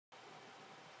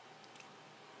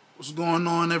What's going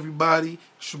on, everybody?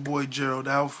 It's your boy Gerald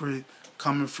Alfred,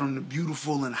 coming from the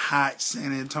beautiful and hot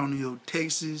San Antonio,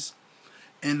 Texas.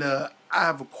 And I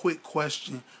have a quick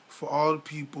question for all the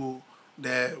people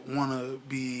that want to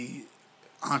be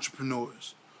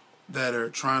entrepreneurs, that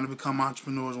are trying to become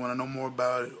entrepreneurs, want to know more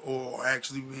about it, or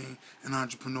actually being an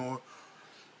entrepreneur.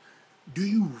 Do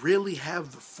you really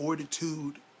have the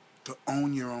fortitude to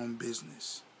own your own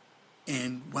business?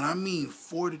 And when I mean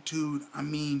fortitude, I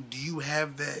mean, do you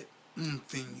have that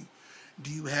thing? Do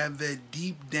you have that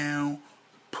deep down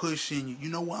push in you? You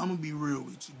know what? I'm going to be real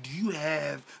with you. Do you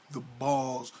have the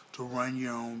balls to run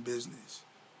your own business?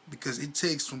 Because it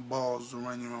takes some balls to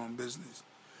run your own business.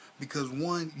 Because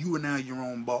one, you are now your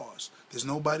own boss. There's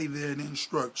nobody there to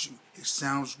instruct you. It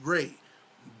sounds great,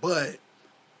 but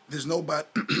there's nobody,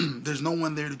 there's no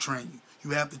one there to train you.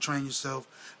 You have to train yourself.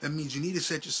 That means you need to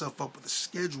set yourself up with a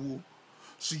schedule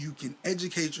so you can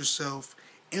educate yourself,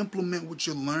 implement what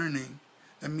you're learning.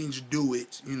 That means do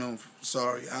it.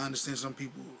 Sorry, I understand some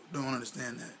people don't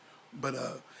understand that. But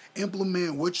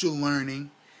implement what you're learning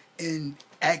and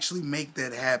actually make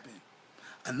that happen.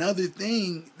 Another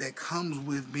thing that comes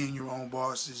with being your own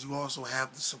boss is you also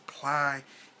have to supply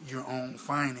your own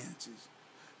finances.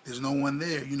 There's no one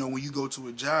there. When you go to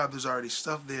a job, there's already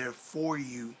stuff there for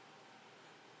you.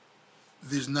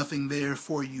 There's nothing there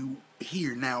for you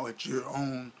here now at your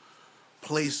own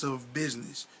place of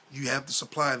business. You have to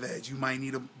supply that. You might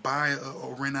need to buy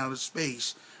or rent out a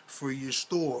space for your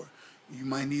store. You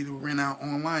might need to rent out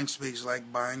online space,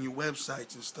 like buying your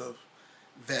websites and stuff.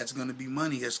 That's going to be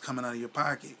money that's coming out of your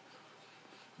pocket.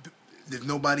 If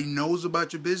nobody knows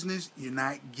about your business, you're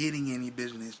not getting any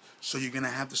business. So you're going to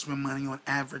have to spend money on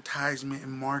advertisement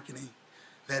and marketing.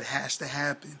 That has to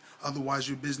happen. Otherwise,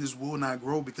 your business will not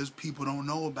grow because people don't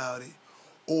know about it.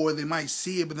 Or they might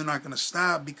see it, but they're not going to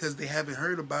stop because they haven't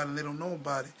heard about it and they don't know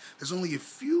about it. There's only a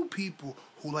few people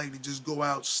who like to just go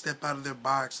out, step out of their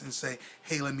box and say,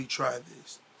 hey, let me try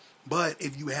this. But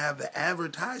if you have the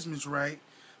advertisements right,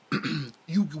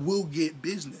 you will get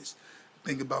business.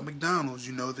 Think about McDonald's,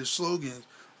 their slogans,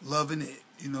 loving it.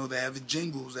 They have the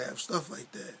jingles, they have stuff like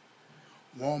that.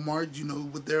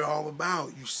 Walmart, what they're all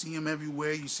about. You see them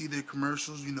everywhere. You see their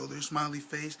commercials, their smiley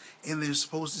face, and they're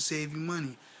supposed to save you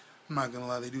money. I'm not going to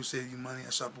lie, they do save you money.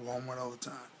 I shop at Walmart all the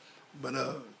time. But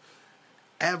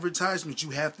advertisements,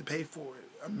 you have to pay for it.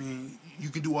 I mean, you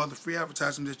can do all the free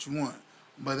advertisements that you want,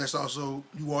 but that's also,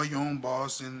 you are your own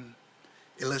boss, and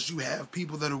unless you have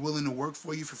people that are willing to work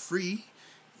for you for free,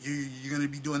 you're going to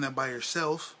be doing that by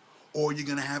yourself, or you're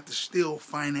going to have to still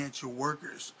finance your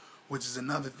workers, which is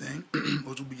another thing,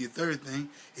 which will be your third thing,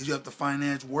 is you have to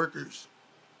finance workers.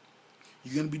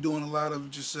 You're going to be doing a lot of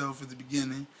it yourself at the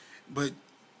beginning, but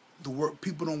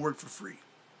people don't work for free.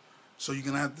 So you're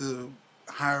going to have to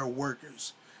hire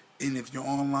workers. And if you're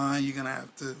online, you're going to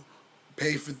have to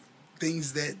pay for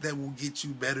things that will get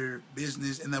you better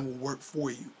business and that will work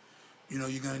for you.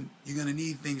 You're gonna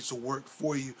need things to work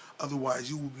for you. Otherwise,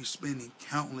 you will be spending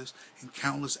countless and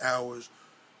countless hours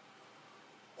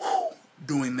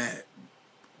doing that,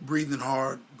 breathing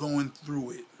hard, going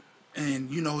through it. And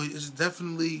it's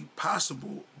definitely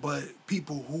possible, but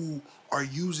people who are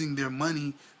using their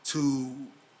money to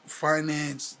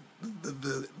finance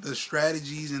the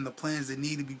strategies and the plans that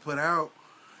need to be put out,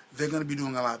 they're going to be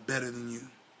doing a lot better than you.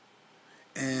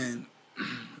 And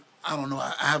I don't know,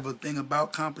 I have a thing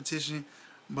about competition,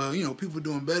 but people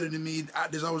doing better than me,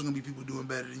 there's always going to be people doing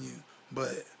better than you.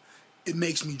 But it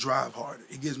makes me drive harder.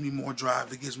 It gives me more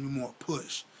drive. It gives me more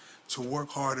push to work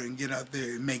harder and get out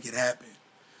there and make it happen.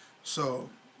 So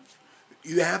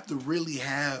you have to really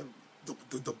have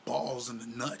the balls and the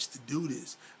nuts to do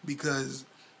this, because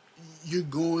you're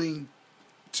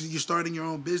starting your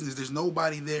own business. There's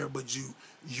nobody there but you.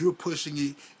 You're pushing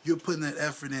it. You're putting that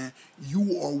effort in.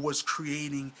 You are what's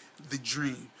creating the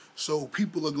dream. So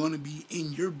people are going to be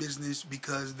in your business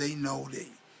because they know that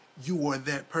you are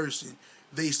that person.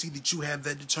 They see that you have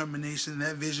that determination,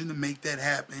 that vision to make that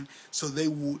happen. So they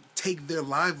will take their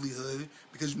livelihood,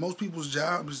 because most people's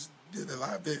jobs, they're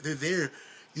there.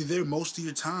 You're there most of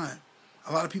your time.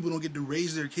 A lot of people don't get to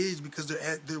raise their kids because they're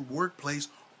at their workplace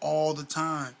all the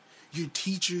time. Your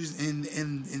teachers and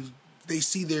they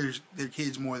see their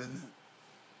kids more than them.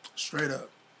 Straight up.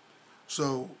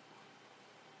 So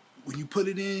when you put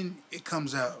it in, it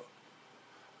comes out.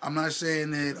 I'm not saying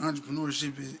that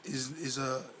entrepreneurship is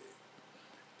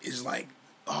like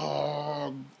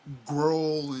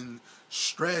growl and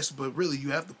stress, but really you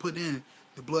have to put in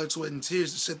the blood, sweat, and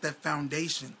tears to set that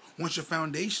foundation. Once your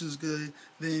foundation is good,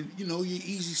 then you're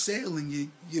easy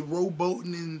sailing, you're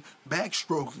rowboating and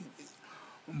backstroking.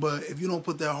 But if you don't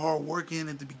put that hard work in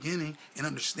at the beginning and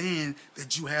understand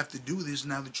that you have to do this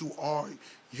now that you are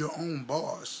your own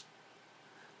boss,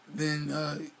 then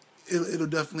it'll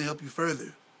definitely help you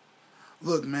further.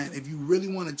 Look, man, if you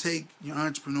really want to take your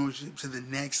entrepreneurship to the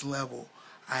next level,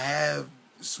 I have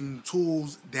some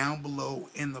tools down below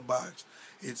in the box.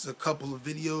 It's a couple of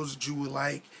videos that you would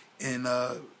like, and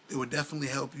it would definitely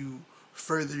help you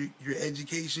further your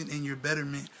education and your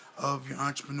betterment of your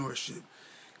entrepreneurship.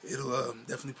 It'll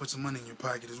definitely put some money in your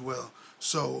pocket as well.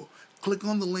 So click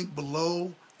on the link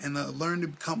below and learn to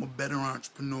become a better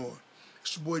entrepreneur.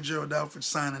 It's your boy Gerald Alfred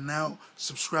signing out.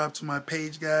 Subscribe to my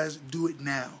page, guys. Do it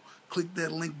now. Click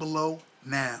that link below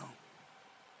now.